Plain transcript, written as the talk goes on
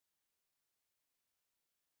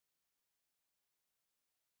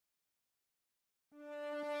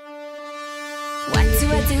What do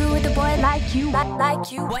I do with a boy like you?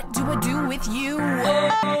 Like you? What do I do with you?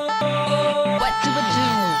 What do I do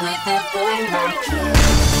with a boy like you?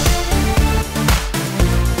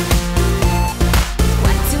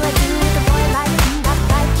 What do I do with a boy like you?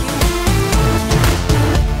 Like you?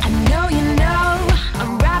 I know you know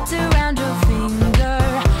I'm wrapped around your finger.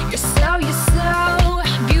 You're so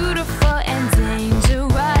beautiful and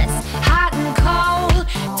dangerous, hot and cold.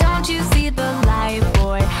 Don't you see the light,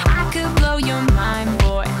 boy? I could blow your mind,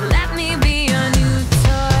 boy. Let me be a new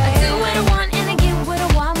toy. I do what I want and I get what I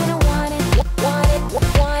want when I want it. Want it.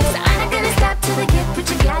 So I'm not gonna stop till I get what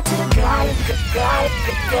you got, till I got it. What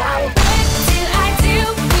do I do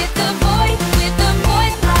with a boy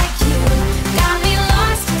like you? Got me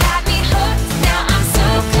lost, got me hooked. Now I'm so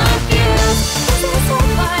confused. Is this all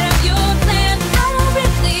part of your plan? I don't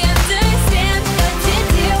really understand what to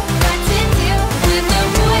do with a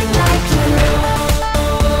boy like you.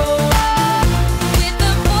 With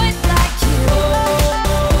a boy like you.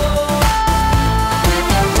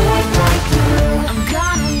 With a boy like you. I'm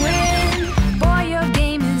gonna win, boy, your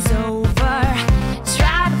game is over.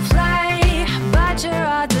 Try to play, but your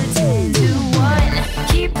odds are 10 to 1.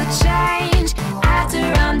 Keep the change after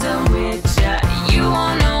I'm done with ya. You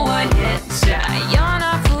won't know what hit ya. You're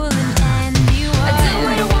not fooling anyone. I do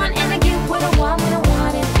what I want and I get what I want when I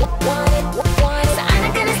want it. Want it. So I'm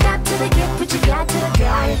not gonna stop till I get what you got, till I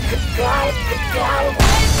got it. What do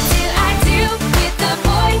I do with a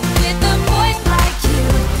boy like you?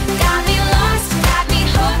 Got me lost, got me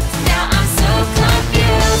hooked. Now I'm so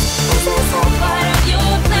confused. Is this all part of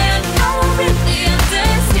your plan? I don't really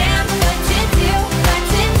understand what to do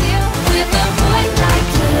with a boy like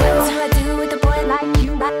you. What do I do with a boy like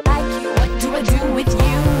you? Like you? What do I do with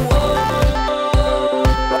you?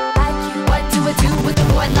 Like you? What do I do with a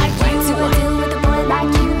boy like you? What do I do with a boy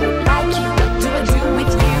like you? Like you? What do I do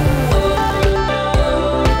with you?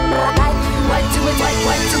 Like you? What do I do? What do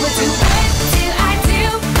I do?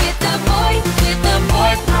 What do I do with a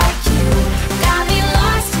boy like you? Got me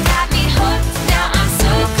lost, got me hooked. Now I'm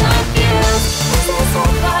so confused. Is this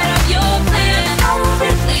all part of your plan? I don't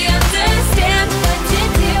really understand what to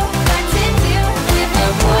do with a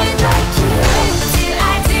boy like you. What do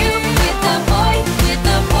I do with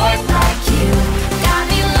a boy like you? Got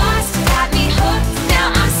me lost, got me hooked. Now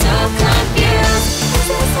I'm so confused. Is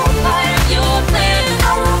this all part of your plan?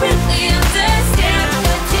 I don't really understand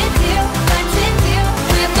what to do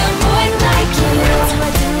with a boy like you. What do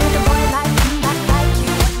I do with a boy like you? Like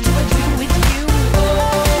you? What do I do with you?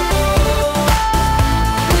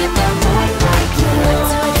 With a boy like you. What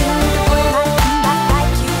do I do with a boy like you?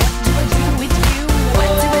 Like you? What do I do with you? What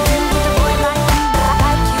do I do with a boy like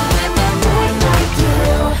you? Like you?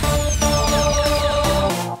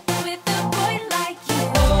 With a boy like you. With a boy like you.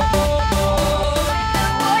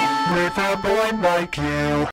 With a boy like you.